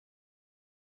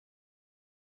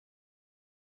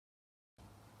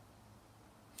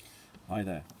Hi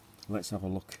there, let's have a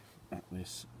look at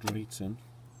this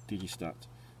drayton-thermostat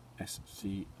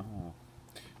SCR.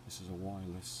 This is a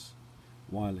wireless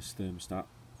thermostat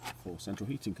for central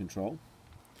heating control.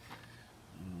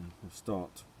 We'll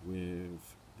start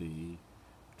with the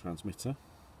transmitter,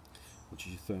 which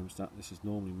is your thermostat. This is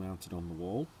normally mounted on the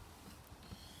wall.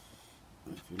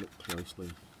 If you look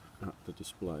closely at the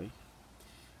display,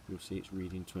 you'll see it's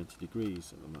reading 20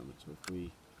 degrees at the moment. So if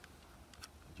we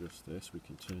adjust this, we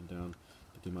can turn down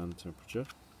the demand temperature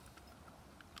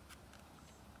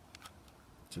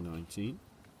to 19.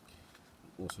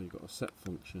 Also, you've got a set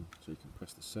function, so you can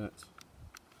press the set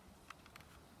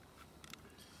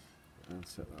and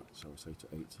set that, shall we say, to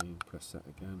 18. Press set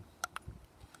again,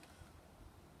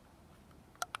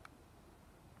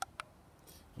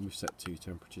 and we've set two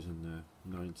temperatures in there,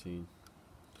 19.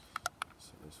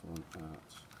 Set this one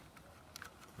at,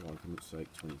 for argument's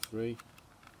sake, 23.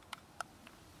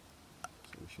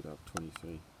 So we should have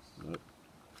 23. Nope.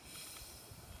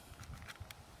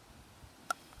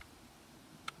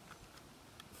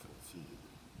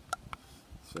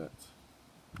 Set.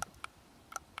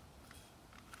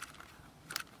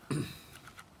 So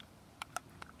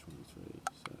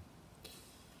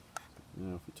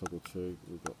now if we toggle to,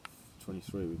 we've got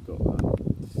 23, we've got that.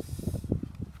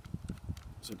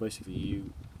 So basically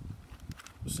you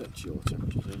set your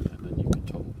temperatures in and then you can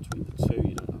toggle between the two.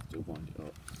 You don't have to wind it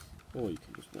up, or you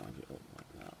can just wind it up like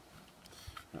that.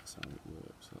 That's how it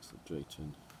works. That's the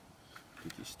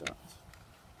drayton-thermostat.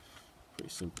 Pretty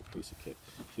simple piece of kit.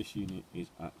 This unit is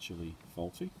actually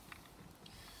faulty.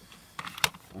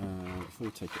 Before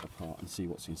we take it apart and see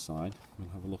what's inside, we'll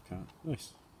have a look at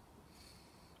this,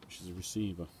 which is a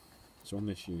receiver. So on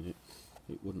this unit,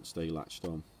 it wouldn't stay latched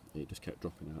on. It just kept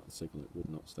dropping out the signal. It would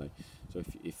not stay. So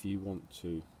if you want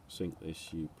to sync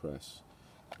this, you press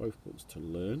both buttons to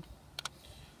learn.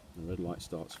 The red light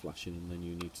starts flashing, and then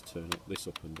you need to turn this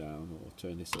up and down, or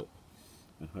turn this up,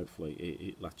 and hopefully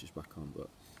it latches back on. But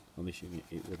on this unit,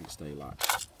 it wouldn't stay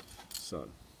latched. So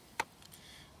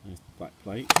there's the back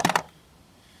plate.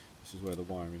 This is where the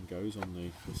wiring goes on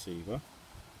the receiver.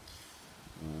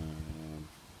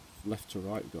 Left to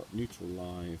right, we've got neutral,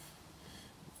 live.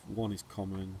 1 is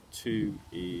common, 2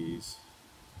 is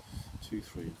 2,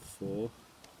 3 and 4.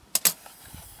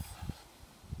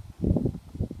 I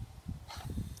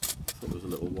thought there was a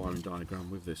little wiring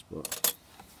diagram with this, but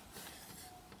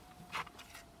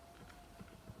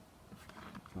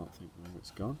can't think where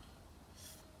it's gone.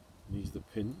 And these are the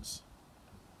pins.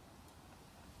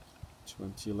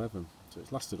 2011, so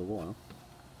it's lasted a while.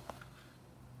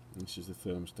 And this is the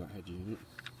thermostat head unit.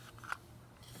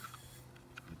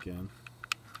 Again,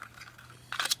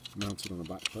 mounted on a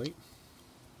back plate.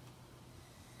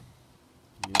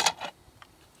 Yeah.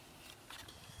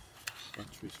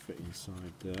 Batteries fit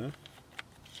inside there.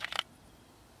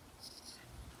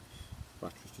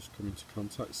 Batteries just come into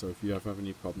contact, so if you ever have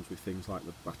any problems with things like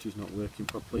the batteries not working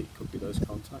properly, it could be those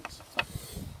contacts.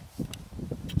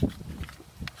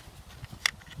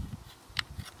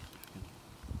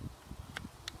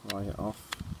 Pry it off.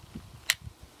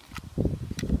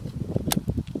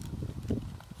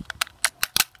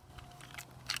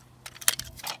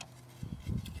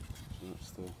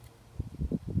 That's the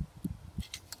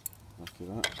back of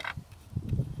that.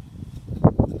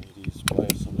 LED display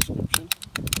of some description.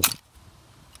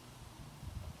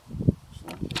 Looks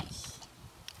like it's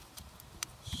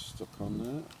stuck on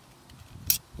there.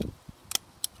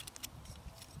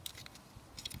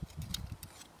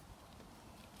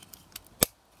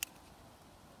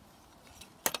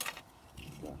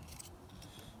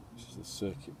 This is the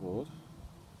circuit board.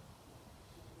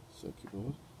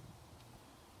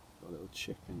 Got a little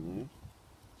chip in there.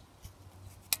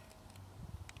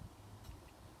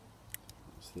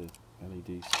 That's the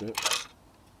LED strip.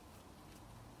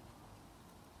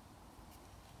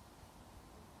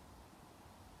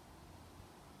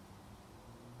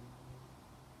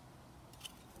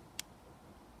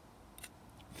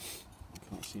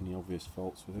 Can't see any obvious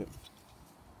faults with it.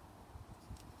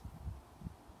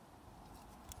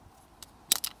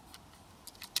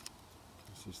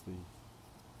 This is the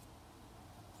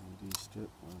LED strip.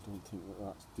 I don't think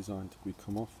that's designed to be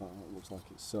come off. That looks like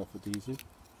it's self-adhesive.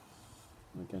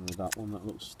 And again with that one, that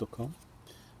looks stuck on.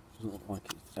 Doesn't look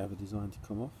like it's ever designed to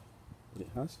come off, but it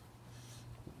has,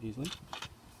 easily.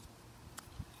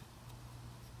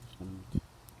 And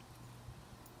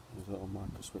there's a little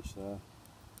micro switch there.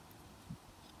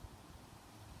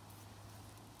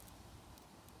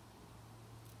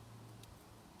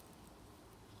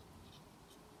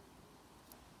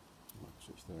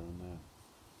 Switch there and there.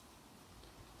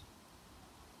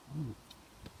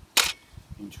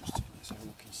 Interesting. Let's have a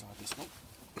look inside this one.